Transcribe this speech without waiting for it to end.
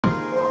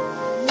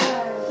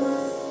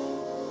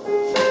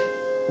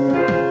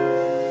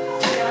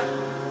Yeah,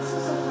 this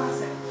was so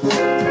classic.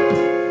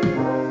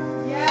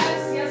 Yes,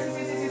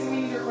 we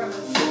need to record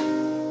this.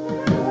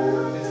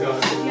 Let's go.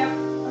 Yep,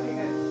 okay,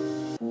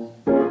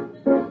 good.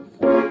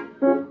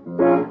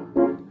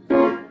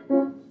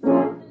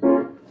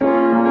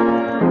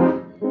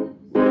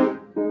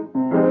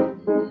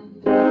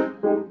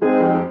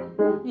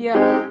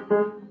 Yeah.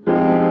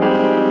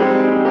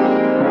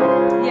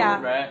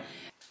 Yeah. Right.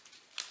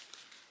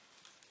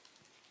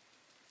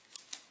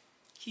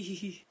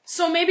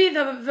 So maybe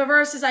the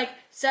verse is like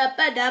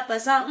Sabath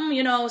something,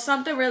 you know,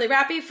 something really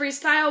rappy,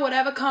 freestyle,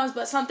 whatever comes,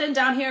 but something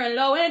down here and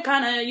low and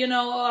kind of, you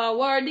know,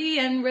 wordy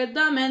and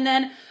rhythm, and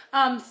then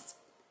I'm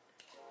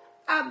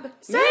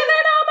saving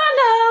all my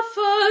love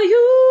for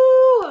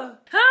you.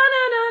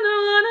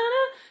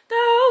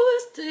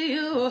 Those to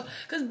you,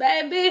 'cause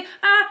baby,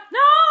 I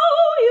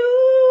know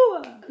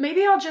you.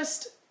 Maybe I'll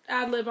just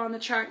ad-lib on the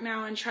track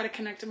now and try to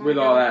connect them all With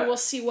all together, that. and we'll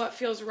see what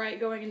feels right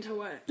going into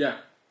what. Yeah.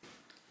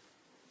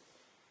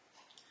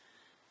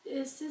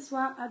 This is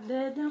why I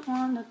didn't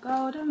want to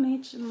go to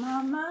meet your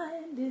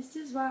mama. This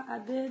is why I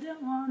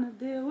didn't want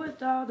to deal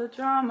with all the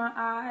drama.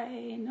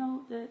 I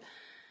know that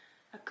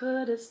I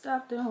could have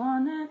stopped and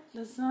wanted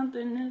to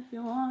something if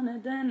you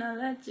wanted, then I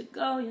let you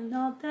go. You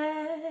know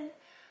that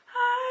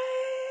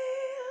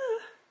I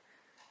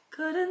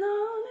could have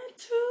known the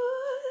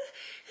truth.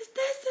 'Cause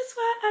this is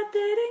why I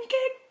didn't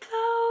get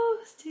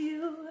close to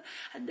you.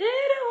 I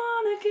didn't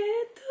want to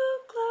get too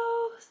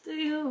close to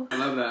you. I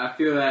love that. I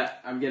feel that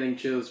I'm getting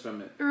chills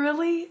from it.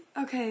 Really?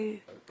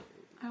 Okay.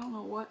 I don't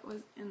know what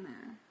was in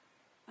there.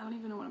 I don't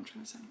even know what I'm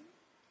trying to say.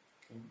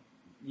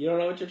 You don't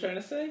know what you're trying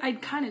to say? I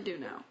kind of do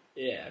now.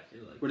 Yeah, I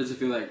feel like. What does it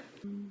feel like?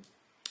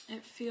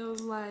 It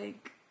feels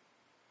like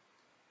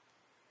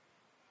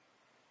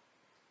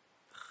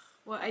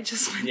what I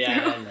just went Yeah,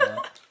 through. I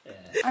know. Yeah.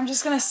 I'm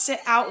just gonna sit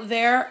out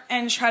there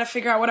and try to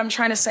figure out what I'm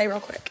trying to say real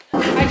quick.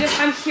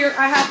 I'm here.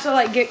 I have to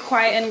like get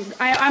quiet, and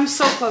I'm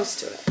so close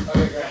to it.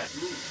 Okay, great.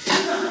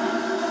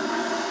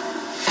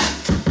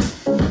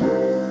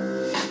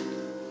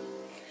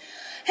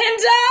 And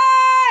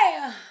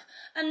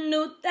I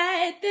knew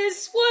that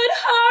this would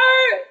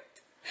hurt.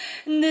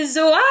 And this is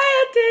why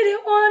I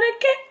didn't want to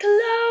get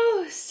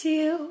close to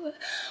you.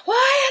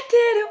 Why I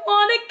didn't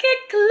want to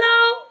get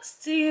close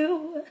to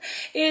you.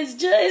 It's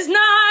just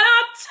not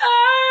our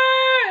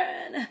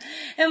turn.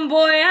 And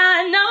boy,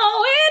 I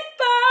know it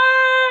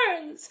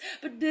burns.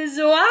 But this is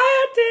why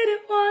I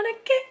didn't want to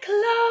get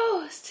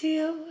close to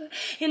you.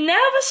 You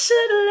never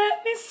should have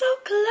let me so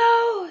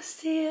close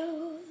to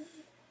you.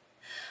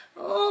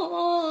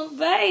 Oh,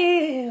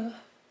 babe.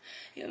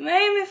 You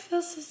made me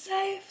feel so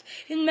safe.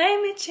 You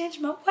made me change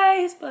my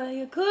ways, but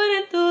you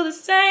couldn't do the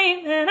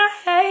same. And I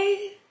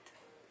hate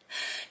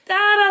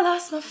that I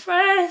lost my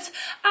friends.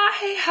 I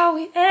hate how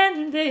we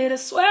ended. I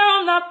swear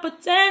I'm not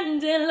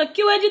pretending. Look,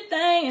 you had your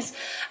things,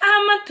 I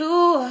had mine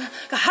too.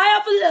 Got high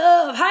off of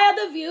love, high off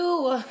the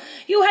view.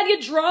 You had your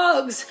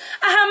drugs,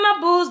 I had my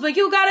booze, but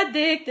you got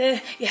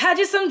addicted. You had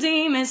you some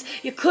demons,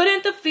 you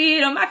couldn't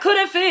defeat them, I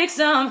couldn't fix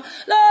them.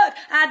 Look,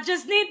 I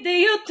just needed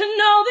you to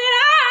know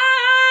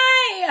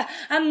that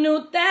I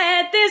knew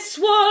that this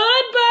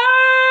would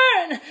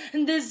burn.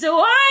 And this is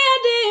why I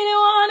didn't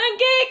want to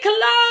get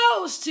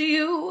close to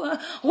you.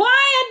 Why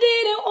I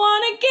didn't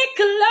want to get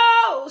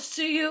close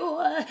to you.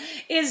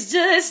 It's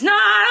just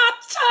not our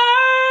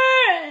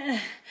turn.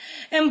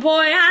 And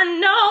boy, I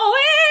know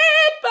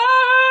it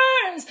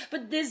burns.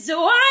 But this is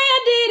why I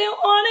didn't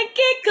want to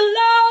get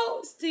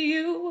close to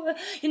you.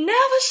 You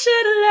never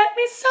should have let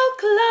me so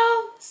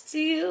close to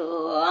you.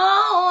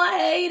 Oh, I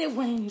hate it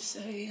when you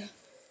say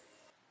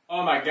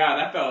Oh my god,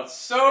 that felt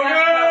so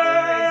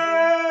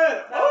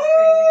That good! was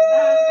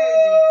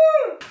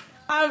crazy.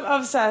 I'm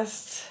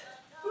obsessed.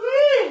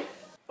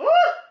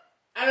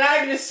 I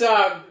like this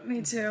song.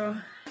 Me too.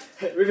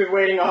 We've been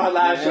waiting all our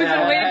lives. We've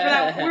been waiting for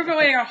that. We've been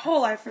waiting our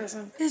whole life for this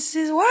one. This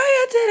is why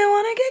I didn't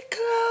want to get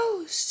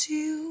close to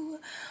you.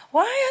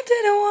 Why I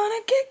didn't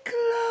want to get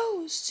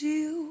close to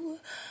you.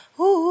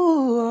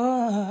 Ooh,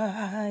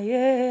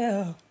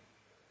 yeah.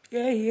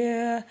 Yeah,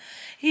 yeah.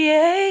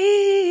 Yeah,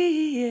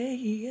 yeah,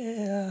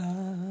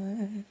 yeah.